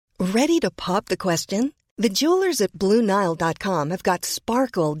Ready to pop the question? The jewelers at BlueNile.com have got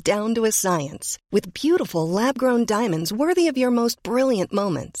sparkle down to a science with beautiful lab-grown diamonds worthy of your most brilliant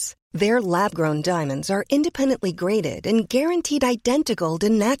moments. Their lab-grown diamonds are independently graded and guaranteed identical to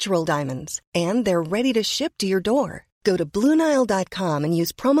natural diamonds, and they're ready to ship to your door. Go to BlueNile.com and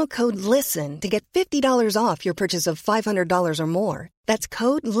use promo code LISTEN to get $50 off your purchase of $500 or more. That's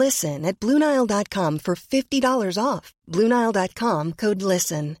code LISTEN at BlueNile.com for $50 off. BlueNile.com, code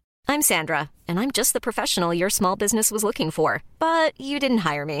LISTEN. I'm Sandra, and I'm just the professional your small business was looking for. But you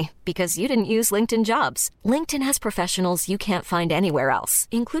didn't hire me because you didn't use LinkedIn Jobs. LinkedIn has professionals you can't find anywhere else,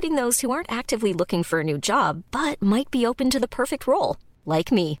 including those who aren't actively looking for a new job, but might be open to the perfect role,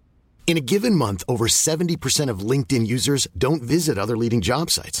 like me. In a given month, over 70% of LinkedIn users don't visit other leading job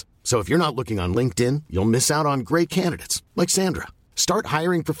sites. So if you're not looking on LinkedIn, you'll miss out on great candidates like Sandra. Start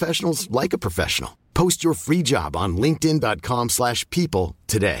hiring professionals like a professional. Post your free job on linkedin.com/people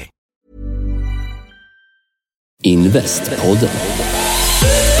today. Investpodden.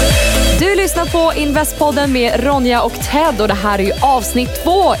 Du lyssnar på Investpodden med Ronja och Ted och det här är ju avsnitt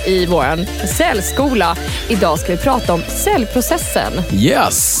 2 i våran säljskola. Idag ska vi prata om säljprocessen.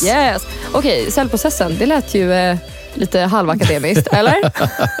 Yes. Okej, säljprocessen, det lät ju lite halvakademiskt, eller?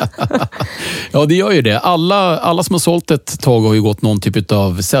 Ja, det gör ju det. Alla som har sålt ett tag har ju gått någon typ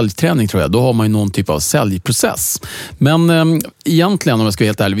av säljträning, tror jag. Då har man ju någon typ av säljprocess. Men egentligen, om jag ska vara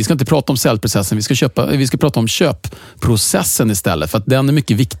helt ärlig, vi ska inte prata om säljprocessen. Vi ska prata om köpprocessen istället. För att den är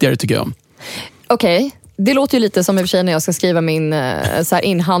mycket viktigare, tycker jag. Okej. Det låter ju lite som i och för sig när jag ska skriva min så här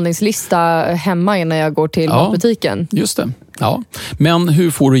inhandlingslista hemma innan jag går till matbutiken. Just det. Ja. Men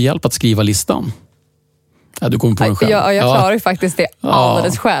hur får du hjälp att skriva listan? Ja, du kommer på den själv. Jag klarar ju faktiskt det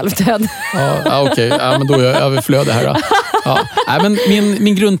alldeles själv, Ted. Okej. Ja, men då är jag överflödig här. Ja. Men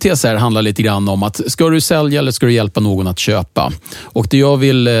min grundtes här handlar lite grann om att ska du sälja eller ska du hjälpa någon att köpa? Och det jag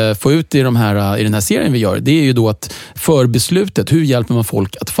vill få ut i den här serien vi gör, det är ju då att förbeslutet, hur hjälper man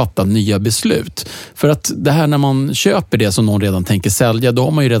folk att fatta nya beslut? För att det här när man köper det som någon redan tänker sälja, då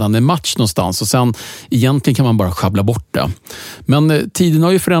har man ju redan en match någonstans och sen egentligen kan man bara schabbla bort det. Men tiden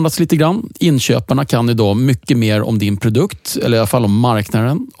har ju förändrats lite grann. Inköparna kan idag mycket mer om din produkt, eller i alla fall om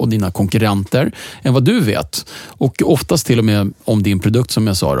marknaden och dina konkurrenter än vad du vet. Och oftast till och med om din produkt, som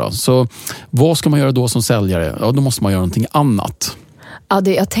jag sa då. Så vad ska man göra då som säljare? Ja, då måste man göra någonting annat. Ja,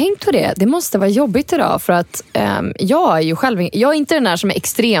 jag har tänkt på det. Det måste vara jobbigt idag för att jag är ju själv... Jag är inte den där som är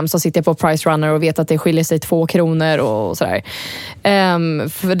extrem som sitter på Price Runner och vet att det skiljer sig 2 kronor och sådär.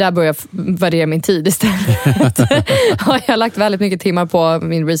 För där börjar jag värdera min tid istället. Jag har lagt väldigt mycket timmar på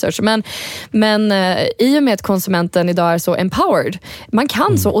min research. Men i och med att konsumenten idag är så empowered, man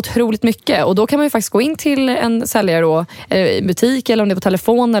kan så otroligt mycket. Och då kan man ju faktiskt gå in till en säljare då, i butik eller om det är på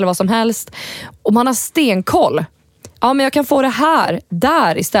telefon eller vad som helst. Och man har stenkoll. Ja, men jag kan få det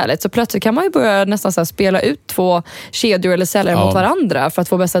där istället. Så plötsligt kan man ju börja nästan så här spela ut 2 kedjor eller säljare mot varandra för att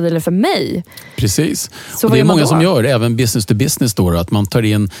få bästa dealen för mig. Precis. Så och det är många som gör det, även business to business då, att man tar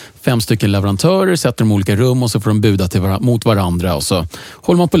in 5 stycken leverantörer, sätter dem i olika rum och så får de buda mot varandra och så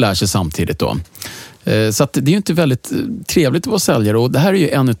håller man på att lära sig samtidigt då. Så att det är ju inte väldigt trevligt att vara säljare och det här är ju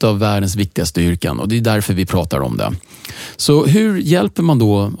en av världens viktigaste yrken och det är därför vi pratar om det. Så hur hjälper man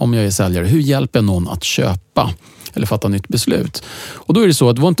då, om jag är säljare, hur hjälper någon att köpa eller fatta nytt beslut? Och då är det så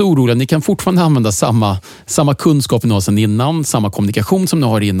att var inte oroliga, ni kan fortfarande använda samma kunskap ni har sedan innan, samma kommunikation som ni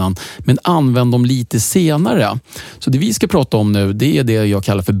har innan, men använd dem lite senare. Så det vi ska prata om nu, det är det jag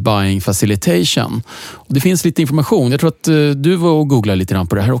kallar för buying facilitation. Och det finns lite information, jag tror att du var och googlade lite grann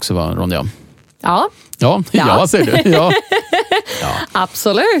på det här också, va, Ronja? Ja, säger du. Ja.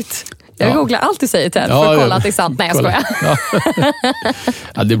 Absolut. Jag googlar allt du säger, Ted, för att kolla att det är sant. Nej, jag skojar.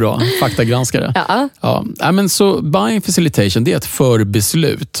 Ja, det är bra. Faktagranskare. Men så buying facilitation, det är ett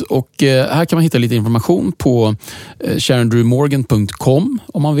förbeslut. Och här kan man hitta lite information på sharondrewmorgan.com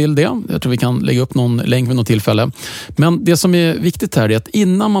om man vill det. Jag tror vi kan lägga upp någon länk vid något tillfälle. Men det som är viktigt här är att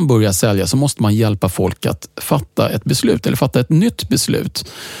innan man börjar sälja så måste man hjälpa folk att fatta ett beslut eller fatta ett nytt beslut.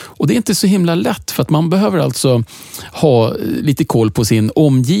 Och det är inte så himla lätt för att man behöver alltså ha lite koll på sin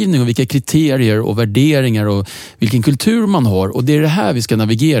omgivning och vilka kriterier och värderingar och vilken kultur man har, och det är det här vi ska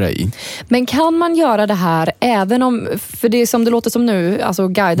navigera i. Men kan man göra det här även om, för det som det låter som nu, alltså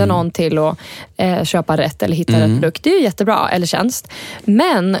guida någon till att köpa rätt eller hitta rätt produkt, det är ju jättebra, eller tjänst.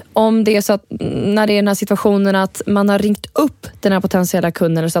 Men om det är så att när det är den här situationen att man har ringt upp den här potentiella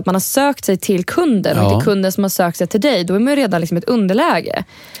kunden, så att man har sökt sig till kunden och inte kunden som har sökt sig till dig, då är man ju redan liksom ett underläge.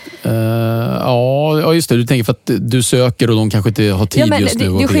 Ja, just det. Du tänker för att du söker och de kanske inte har tid just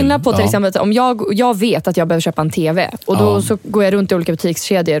nu. Det är skillnad på till exempel om jag vet att jag behöver köpa en TV och då så går jag runt i olika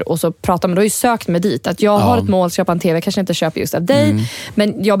butikskedjor och så pratar man, då har ju sökt mig dit att jag har ett mål att köpa en TV, kanske inte köper just av dig,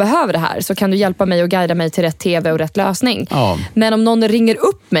 men jag behöver det här, så kan du hjälpa mig och guida mig till rätt TV och rätt lösning. Men om någon ringer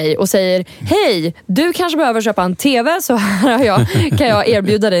upp mig och säger, hej, du kanske behöver köpa en TV, så här kan jag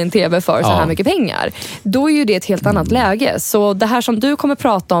erbjuda dig en TV för så här mycket pengar. Då är ju det ett helt annat läge. Så det här som du kommer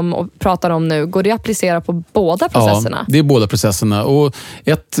prata om och pratar om nu, går det att applicera på båda processerna? Ja, det är båda processerna. Och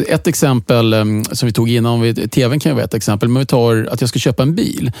ett exempel som vi tog innan, TVn kan ju vara ett exempel, men vi tar att jag ska köpa en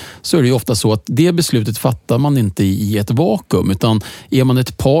bil, så är det ju ofta så att det beslutet fattar man inte i ett vakuum, utan är man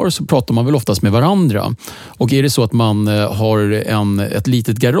ett par så pratar man väl oftast med varandra. Och är det så att man har ett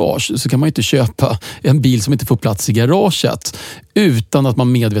litet garage, så kan man ju inte köpa en bil som inte får plats i garaget utan att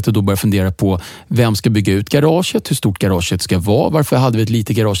man medvetet då börjar fundera på vem ska bygga ut garaget, hur stort garaget ska vara, varför hade vi ett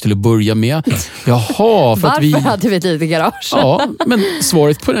litet garage till att börja med? Jaha, för varför hade vi ett litet garage? Ja, men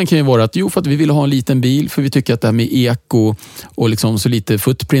svaret på den kan ju vara att för att vi ville ha en liten bil, för vi tycker att det här med eko och liksom så lite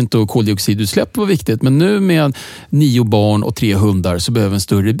footprint och koldioxidutsläpp var viktigt, men nu med 9 barn och 3 hundar så behöver vi en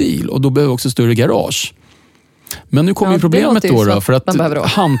större bil och då behöver vi också större garage. Men nu kommer problemet då för att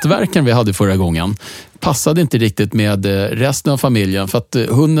hantverkaren vi hade förra gången passade inte riktigt med resten av familjen, för att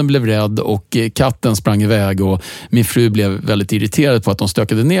hunden blev rädd och katten sprang iväg och min fru blev väldigt irriterad på att de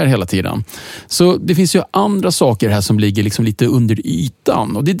stökade ner hela tiden. Så det finns ju andra saker här som ligger liksom lite under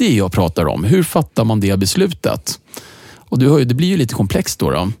ytan, och det är det jag pratar om. Hur fattar man det beslutet? Och det blir ju lite komplext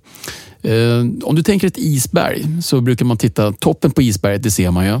då. Om du tänker ett isberg så brukar man titta toppen på isberget, det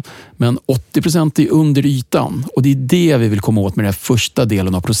ser man ju, men 80% är under ytan, och det är det vi vill komma åt med den här första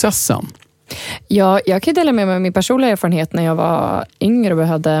delen av processen. Ja, jag kan dela med mig min personliga erfarenhet när jag var yngre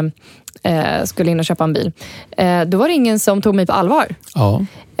och skulle in och köpa en bil. Då var det ingen som tog mig på allvar. Ja.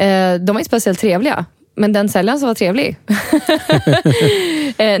 De var inte speciellt trevliga. Men den säljaren som var trevlig.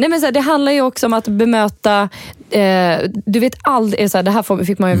 Nej, men så här, det handlar ju också om att bemöta. Du vet aldrig, det här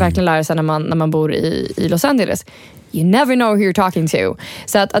fick man ju verkligen lära sig när man bor i Los Angeles. You never know who you're talking to.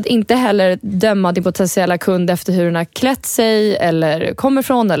 Så att inte heller döma din potentiella kund efter hur den har klätt sig eller kommer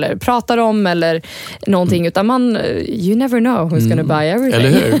från eller pratar om eller någonting, utan you never know who's gonna buy everything.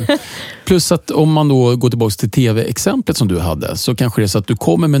 Eller hur? Plus att om man då går tillbaka till tv-exemplet som du hade, så kanske det är så att du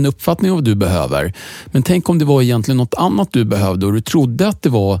kommer med en uppfattning av vad du behöver. Men tänk om det var egentligen något annat du behövde och du trodde att det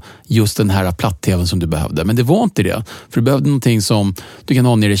var just den här platt-tvn som du behövde. Men det var inte det. För du behövde någonting som du kan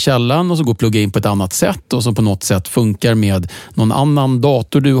ha nere i källaren och så gå och plugga in på ett annat sätt och som på något sätt funkar med någon annan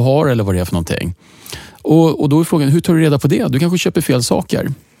dator du har eller vad det är för någonting. Och då är frågan, hur tar du reda på det? Du kanske köper fel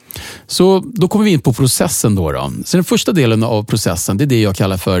saker. Så då kommer vi in på processen då. Så den första delen av processen, det är det jag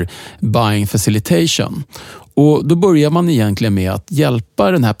kallar för buying facilitation. Och då börjar man egentligen med att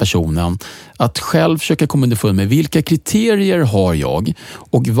hjälpa den här personen att själv försöka komma underfund med vilka kriterier har jag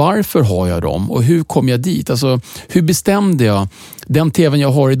och varför har jag dem och hur kom jag dit? Alltså hur bestämde jag den tvn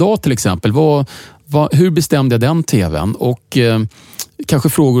jag har idag till exempel? Hur bestämde jag den tvn? Och kanske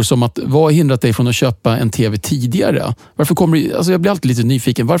frågor som att vad har hindrat dig från att köpa en tv tidigare? Jag blir alltid lite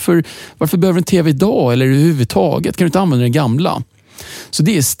nyfiken. Varför behöver en tv idag eller överhuvudtaget? Kan du inte använda den gamla? Så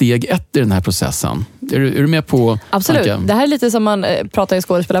det är steg 1 i den här processen. Är du med på? Absolut. tanken? Det här är lite som man pratar i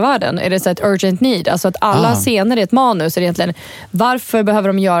skådespelarvärlden. Är det så ett urgent need? Alltså att alla scener i ett manus är egentligen, varför behöver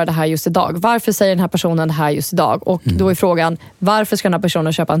de göra det här just idag? Varför säger den här personen det här just idag? Och då är frågan, varför ska den här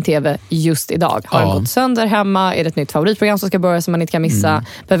personen köpa en tv just idag? Har den gått sönder hemma? Är det ett nytt favoritprogram som ska börja som man inte kan missa?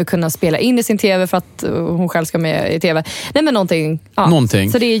 Behöver kunna spela in i sin tv för att hon själv ska med i tv? Nej, men någonting.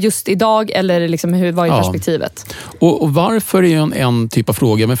 Så det är just idag, eller liksom, vad är perspektivet? Och varför är en typ av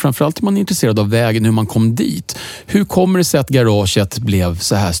fråga, men framförallt är man intresserad av vägen, hur man kom dit. Hur kommer det sig att garaget blev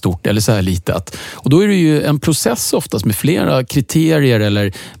så här stort eller så här litet? Och då är det ju en process oftast med flera kriterier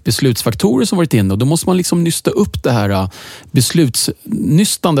eller beslutsfaktorer som varit inne, och då måste man liksom nysta upp det här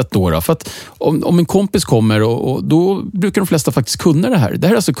beslutsnystandet då. För att om en kompis kommer och då brukar de flesta faktiskt kunna det här. Det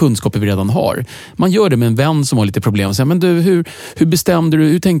här är alltså kunskaper vi redan har. Man gör det med en vän som har lite problem och säger, men du, hur bestämde du,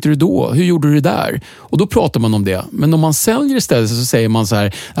 hur tänkte du då? Hur gjorde du det där? Och då pratar man om det. Men om man säljer istället så säger man så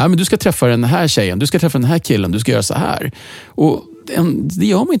här, nej, men du ska träffa den här tjejen, du ska träffa den här killen, du ska göra så här. Och det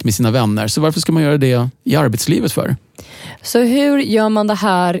gör man inte med sina vänner, så varför ska man göra det i arbetslivet för? Så hur gör man det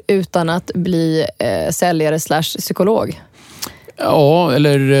här utan att bli säljare/psykolog? Ja,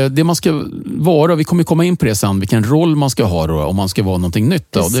 eller det man ska vara, vi kommer komma in på det sen, vilken roll man ska ha då, om man ska vara någonting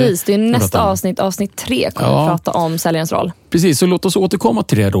nytt. Precis, det är nästa avsnitt 3 kommer vi prata om säljarens roll. Precis, så låt oss återkomma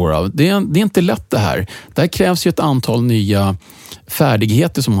till det då. Det är inte lätt det här. Där krävs ju ett antal nya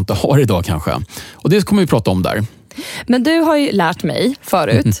färdigheter som man inte har idag kanske. Och det kommer vi prata om där. Men du har ju lärt mig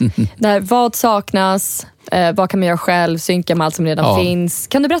förut, vad saknas, vad kan man göra själv, synka med allt som redan finns.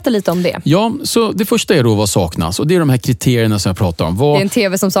 Kan du berätta lite om det? Ja, så det första är då vad saknas. Och det är de här kriterierna som jag pratar om. Det är en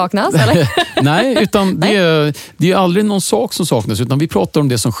tv som saknas, eller? Nej, utan det är aldrig någon sak som saknas. Utan vi pratar om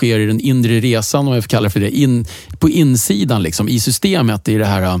det som sker i den inre resan, om jag får kalla det för det, på insidan liksom, i systemet, i det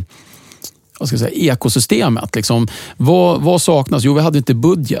här... vad ska jag säga, ekosystemet. Liksom. Vad saknas? Jo, vi hade inte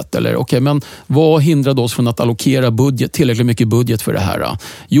budget. Men vad hindrade oss från att allokera tillräckligt mycket budget för det här?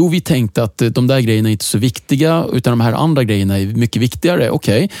 Jo, vi tänkte att de där grejerna är inte så viktiga, utan de här andra grejerna är mycket viktigare.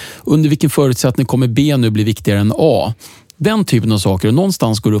 Under vilken förutsättning kommer B nu bli viktigare än A? Den typen av saker. Och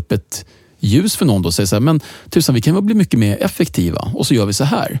någonstans går upp ett ljus för någon då och säger så här, men tusan, vi kan väl bli mycket mer effektiva, och så gör vi så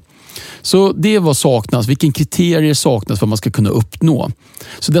här. Så det är vad saknas, vilken kriterier saknas för att man ska kunna uppnå.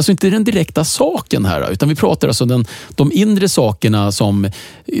 Så det är alltså inte den direkta saken här, utan vi pratar alltså de inre sakerna som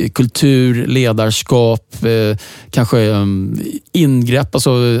kultur, ledarskap, kanske ingrepp,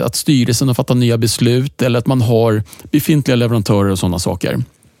 alltså att styrelsen har fattat nya beslut, eller att man har befintliga leverantörer och sådana saker.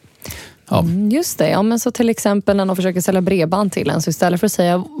 Ja. Just det, ja, men så till exempel när de försöker sälja bredband till en, så istället för att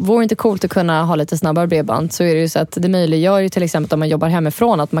säga, vore inte coolt att kunna ha lite snabbare bredband, så är det ju så att det möjliggör ju till exempel om man jobbar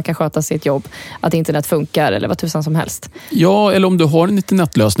hemifrån att man kan sköta sitt jobb, att internet funkar eller vad tusan som helst. Ja, eller om du har en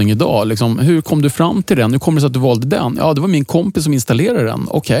internetlösning idag, liksom, hur kom du fram till den? Hur kommer det sig att du valde den? Ja, det var min kompis som installerade den.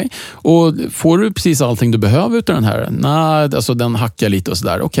 Okej. Och får du precis allting du behöver utav den här? Nej, alltså den hackar lite och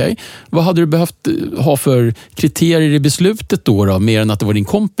sådär. Okej. Vad hade du behövt ha för kriterier i beslutet då, mer än att det var din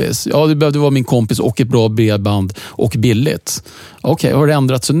kompis? Ja, det behövde vara min kompis och ett bra bredband och billigt. Okej, har det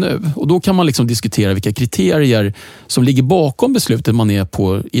ändrat sig nu? Och då kan man liksom diskutera vilka kriterier som ligger bakom beslutet man är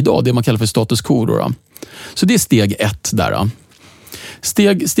på idag. Det man kallar för status quo då. Så det är steg 1 där. Då.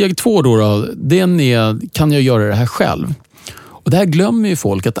 Steg 2 då, den är, kan jag göra det här själv? Och det här glömmer ju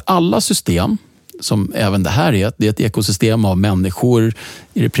folk, att alla system, som även det här är, det är ett ekosystem av människor.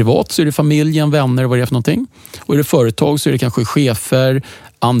 Är det privat så är det familjen, vänner, vad är det för någonting? Och är det företag så är det kanske chefer,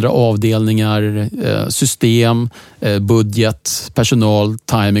 andra avdelningar, system, budget, personal,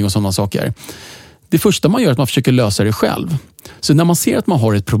 timing och sådana saker. Det första man gör är att man försöker lösa det själv. Så när man ser att man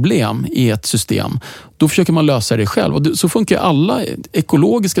har ett problem i ett system, då försöker man lösa det själv. Och så funkar alla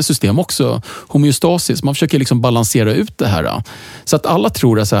ekologiska system också, homeostasis. Man försöker liksom balansera ut det här. Så att alla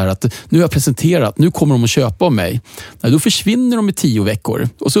tror så här att nu har jag presenterat, nu kommer de att köpa av mig. Nej, då försvinner de i 10 veckor.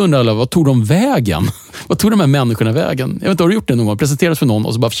 Och så undrar alla, vad tog de vägen? Vad tog de här människorna vägen? Jag vet inte, har du gjort det någon gång? Presenterat för någon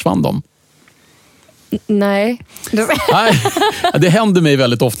och så bara försvann de? Nej. Nej, det händer mig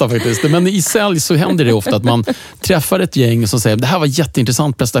väldigt ofta faktiskt. Men i sälj så händer det ofta att man träffar ett gäng som säger, det här var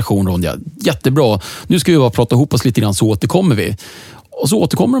jätteintressant prestation, Ronja. Jättebra. Nu ska vi bara prata ihop oss lite grann, så återkommer vi. Och så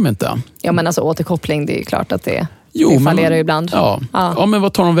återkommer de inte. Ja, men alltså återkoppling, det är ju klart att det fallerar ibland. Ja, men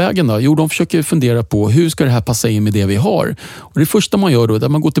vad tar de vägen då? Jo, de försöker fundera på hur ska det här passa in med det vi har. Och det första man gör då är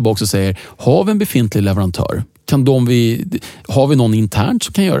att man går tillbaka och säger, har vi en befintlig leverantör? Har vi någon internt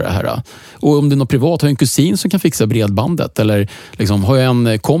som kan göra det här? Och om det är något privat, har jag en kusin som kan fixa bredbandet? Eller liksom, har jag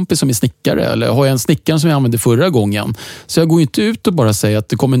en kompis som är snickare? Eller har jag en snickare som jag använde förra gången? Så jag går inte ut och bara säger att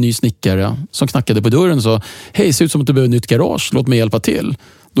det kommer en ny snickare som knackade på dörren och sa, hej, ser ut som att du behöver ett nytt garage, låt mig hjälpa till.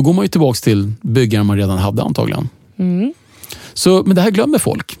 Då går man ju tillbaka till byggaren man redan hade antagligen. Mm. Så, men det här glömmer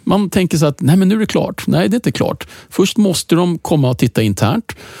folk. Man tänker så att nej, men nu är det klart. Nej, det är inte klart. Först måste de komma och titta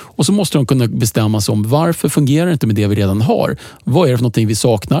internt. Och så måste de kunna bestämma sig om varför fungerar det inte med det vi redan har. Vad är det för någonting vi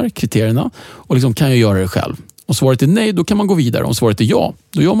saknar, kriterierna. Och liksom, kan jag göra det själv? Om svaret är nej, då kan man gå vidare. Om svaret är ja,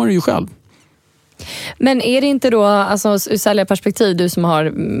 då gör man det ju själv. Men är det inte då, alltså ur säljarperspektiv, du som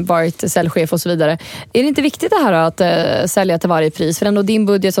har varit säljchef och så vidare, är det inte viktigt det här att sälja till varje pris? För ändå din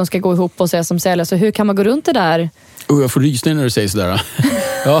budget som ska gå ihop och säga som säljare, så hur kan man gå runt det där? Jag får rysning när du säger sådär.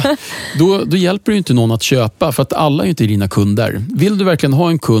 Ja, då hjälper det ju inte någon att köpa, för att alla är ju inte dina kunder. Vill du verkligen ha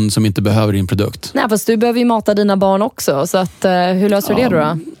en kund som inte behöver din produkt? Nej, fast du behöver ju mata dina barn också, så att, hur löser du det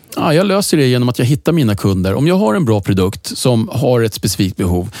då? Ja, jag löser det genom att jag hittar mina kunder. Om jag har en bra produkt som har ett specifikt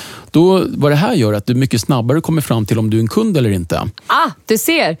behov, då vad det här gör att du mycket snabbare kommer fram till om du är en kund eller inte. Du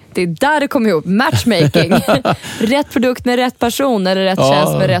ser, det är där det kommer ihop. Matchmaking. Rätt produkt med rätt person eller rätt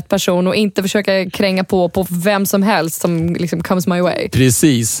tjänst med rätt person, och inte försöka kränga på vem som helst som liksom comes my way.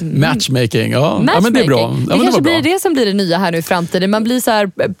 Precis, matchmaking. Ja, men det är bra. Det kanske blir det som blir det nya här nu i framtiden. Man blir så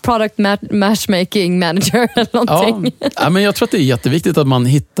här product matchmaking manager eller någonting. Ja, men jag tror att det är jätteviktigt att man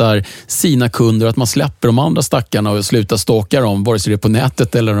hittar sina kunder, att man släpper de andra stackarna och slutar stalka dem, vare sig det är på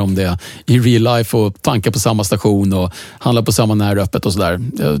nätet eller om det är i real life, och tankar på samma station och handlar på samma näröppet och sådär.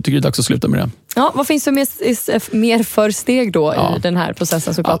 Jag tycker det är dags att sluta med det. Ja, vad finns det mer för steg då i den här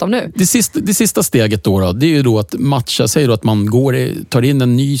processen som vi pratar om nu? Det sista steget då, det är ju då att matcha, säger då att man tar in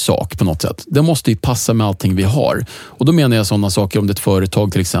en ny sak på något sätt. Det måste ju passa med allting vi har. Och då menar jag sådana saker om det är ett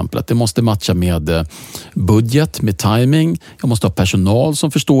företag till exempel, att det måste matcha med budget, med timing. Jag måste ha personal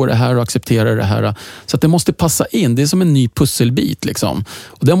som förstår det här och accepterar det här. Så att det måste passa in. Det är som en ny pusselbit liksom.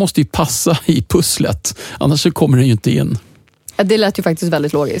 Och det måste ju passa i pusslet. Annars så kommer det ju inte in. Det lät ju faktiskt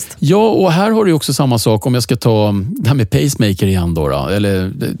väldigt logiskt. Ja, och här har du också samma sak om jag ska ta det här med pacemaker igen då,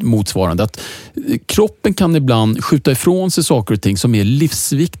 eller motsvarande. Att kroppen kan ibland skjuta ifrån sig saker och ting som är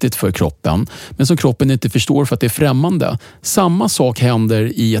livsviktigt för kroppen, men som kroppen inte förstår för att det är främmande. Samma sak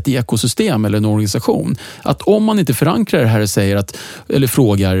händer i ett ekosystem eller en organisation. Att om man inte förankrar det här och säger eller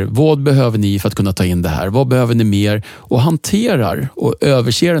frågar, vad behöver ni för att kunna ta in det här? Vad behöver ni mer? Och hanterar och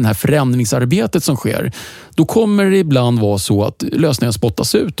överser det här förändringsarbetet som sker, då kommer det ibland vara så att lösningar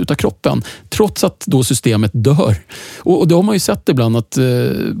spottas ut utav kroppen, trots att då systemet dör. Och det har man ju sett ibland att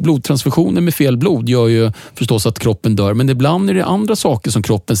blodtransfusioner med fel blod gör ju förstås att kroppen dör. Men ibland är det andra saker som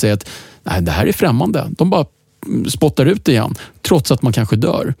kroppen säger att nej, det här är främmande. De bara spottar ut det igen, trots att man kanske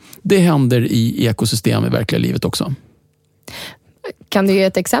dör. Det händer i ekosystem i verkliga livet också. Kan du ge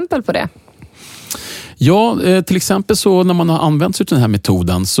ett exempel på det? Ja, till exempel så när man har använt sig av den här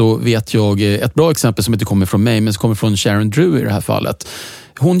metoden så vet jag ett bra exempel som inte kommer från mig men som kommer från Sharon Drew i det här fallet.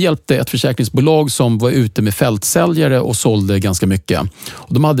 Hon hjälpte ett försäkringsbolag som var ute med fältsäljare och sålde ganska mycket.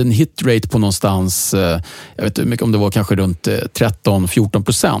 Och de hade en hitrate på någonstans, jag vet inte mycket, om det var kanske runt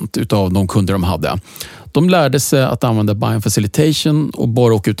 13-14% utav de kunder de hade. De lärde sig att använda buy-in facilitation och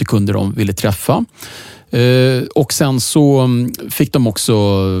bara åka ut till kunder de ville träffa. Och sen så fick de också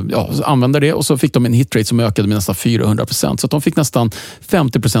använda det och så fick de en hitrate som ökade med nästan 400%. Så att de fick nästan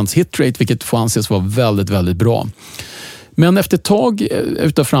 50% hitrate, vilket får anses vara väldigt, väldigt bra. Men efter ett tag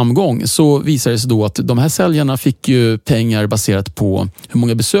utav framgång så visade det sig då att de här säljarna fick ju pengar baserat på hur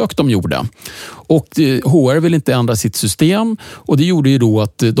många besök de gjorde. Och HR ville inte ändra sitt system och det gjorde ju då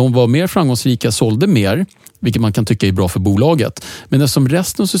att de var mer framgångsrika, sålde mer, vilket man kan tycka är bra för bolaget. Men eftersom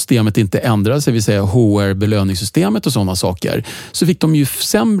resten av systemet inte ändrades, det vill säga HR-belöningssystemet och sådana saker, så fick de ju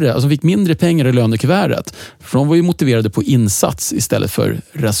fick mindre pengar i lönekuvertet. För de var ju motiverade på insats istället för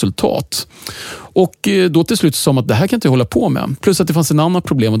resultat. Och då till slut sa de att det här kan inte jag hålla på med. Plus att det fanns en annan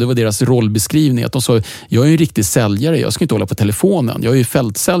problem och det var deras rollbeskrivning. Att de sa, jag är ju en riktig säljare, jag ska inte hålla på telefonen. Jag är ju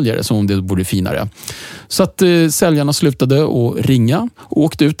fältsäljare, som om det borde finare. Så att säljarna slutade att ringa och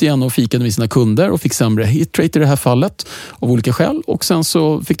åkte ut igen och fikade med sina kunder och fick sämre hitrate i det här fallet av olika skäl. Och sen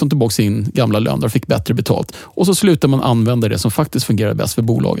så fick de tillbaka sin gamla lön och fick bättre betalt. Och så slutade man använda det som faktiskt fungerar bäst för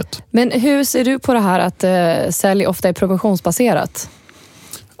bolaget. Men hur ser du på det här att sälj ofta är provisionsbaserat?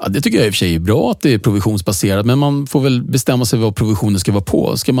 Ja, det tycker jag i och för sig är bra att det är provisionsbaserat, men man får väl bestämma sig vad provisionen ska vara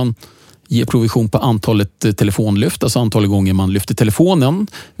på. Ska man ge provision på antalet telefonlyft, alltså antalet gånger man lyfter telefonen,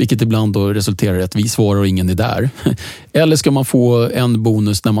 vilket ibland då resulterar i att vi svarar och ingen är där. Eller ska man få en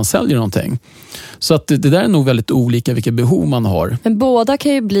bonus när man säljer någonting? Så att det där är nog väldigt olika vilka behov man har. Men båda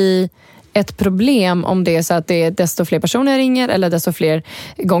kan ju bli ett problem om det är så att det är desto fler personer ringer eller desto fler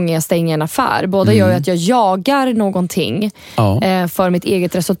gånger jag stänger en affär. Båda gör ju att jag jagar någonting för mitt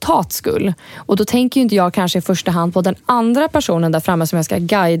eget resultats skull. Och då tänker ju inte jag kanske i första hand på den andra personen där framme som jag ska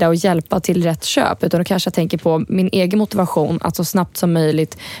guida och hjälpa till rätt köp, utan då kanske jag tänker på min egen motivation att så snabbt som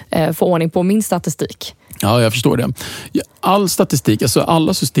möjligt få ordning på min statistik. Ja, jag förstår det. All statistik, alltså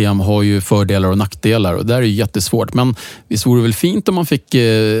alla system har ju fördelar och nackdelar och det är ju jättesvårt. Men visst vore det väl fint om man fick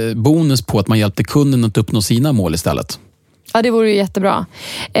bonus på att man hjälpte kunden att uppnå sina mål istället? Ja, det vore ju jättebra.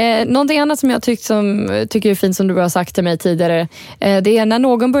 Någonting annat som jag tycker är fint som du har sagt till mig tidigare, det är när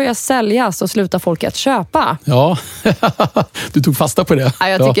någon börjar sälja så slutar folk att köpa. Ja, du tog fasta på det. Ja,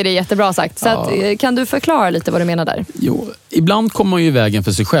 jag tycker det är jättebra sagt. Så att, kan du förklara lite vad du menar där? Jo, ibland kommer man ju i vägen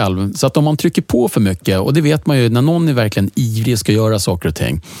för sig själv. Så att om man trycker på för mycket, och det vet man ju när någon är verkligen ivrig ska göra saker och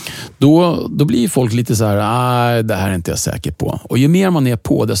ting, då blir folk lite så här, det här är inte jag säker på. Och ju mer man är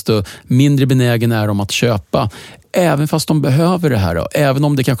på, desto mindre benägen är de att köpa. Även fast de behöver det här då. Även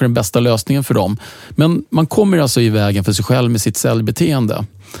om det kanske är den bästa lösningen för dem. Men man kommer alltså i vägen för sig själv med sitt säljbeteende.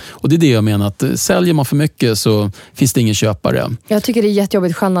 Och det är det jag menar, att säljer man för mycket så finns det ingen köpare. Jag tycker det är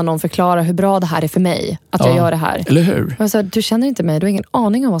jättejobbigt själv när någon förklarar hur bra det här är för mig. Att jag gör det här. Eller hur? Alltså, du känner inte mig, du har ingen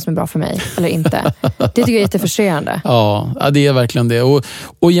aning om vad som är bra för mig. Eller inte. Det tycker jag är jättefrustrerande. Ja, det är verkligen det.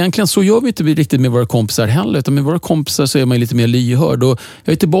 Och egentligen så gör vi inte riktigt med våra kompisar heller. Utan med våra kompisar så är man lite mer lyhörd. Och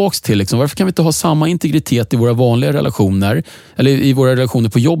jag är tillbaks till varför kan vi inte ha samma integritet i våra vanliga relationer, eller i våra relationer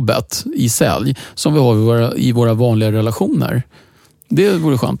på jobbet i sälj, som vi har i våra vanliga relationer? Det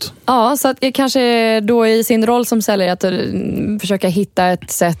vore skönt. Ja, så att jag kanske då i sin roll som säljare att försöka hitta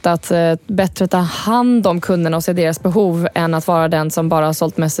ett sätt att bättre ta hand om kunderna och se deras behov än att vara den som bara har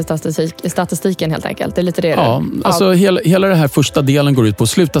sålt mest i statistiken helt enkelt. Det är lite det. Ja, alltså hela den här första delen går ut på att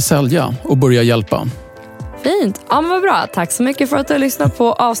sluta sälja och börja hjälpa. Fint. Ja, men vad bra. Tack så mycket för att du har lyssnat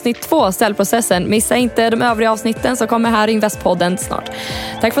på avsnitt 2, Säljprocessen. Missa inte de övriga avsnitten som kommer här i Investpodden snart.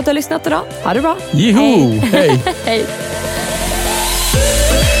 Tack för att du har lyssnat idag. Ha det bra. Joho! Hej! Hej!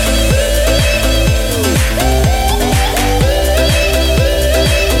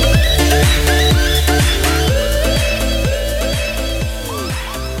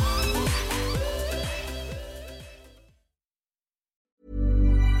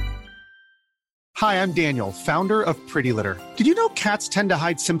 Hi, I'm Daniel, founder of Pretty Litter. Did you know cats tend to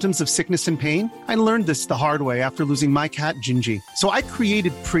hide symptoms of sickness and pain? I learned this the hard way after losing my cat, Gingy. So I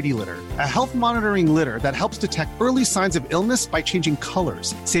created Pretty Litter, a health monitoring litter that helps detect early signs of illness by changing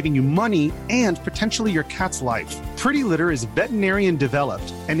colors, saving you money and potentially your cat's life. Pretty Litter is veterinarian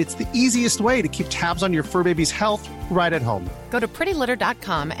developed, and it's the easiest way to keep tabs on your fur baby's health right at home. Go to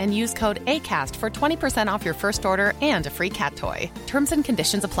prettylitter.com and use code ACAST for 20% off your first order and a free cat toy. Terms and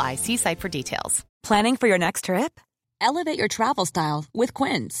conditions apply. See site for details. Planning for your next trip? Elevate your travel style with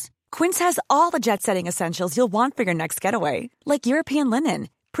Quince. Quince has all the jet-setting essentials you'll want for your next getaway, like European linen,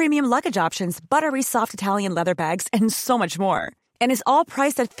 premium luggage options, buttery soft Italian leather bags, and so much more. And is all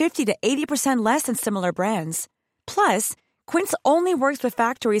priced at 50 to 80% less than similar brands. Plus, Quince only works with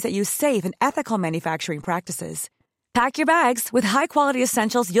factories that use safe and ethical manufacturing practices. Pack your bags with high-quality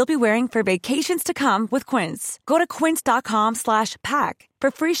essentials you'll be wearing for vacations to come with Quince. Go to quince.com/pack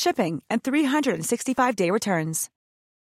for free shipping and 365-day returns.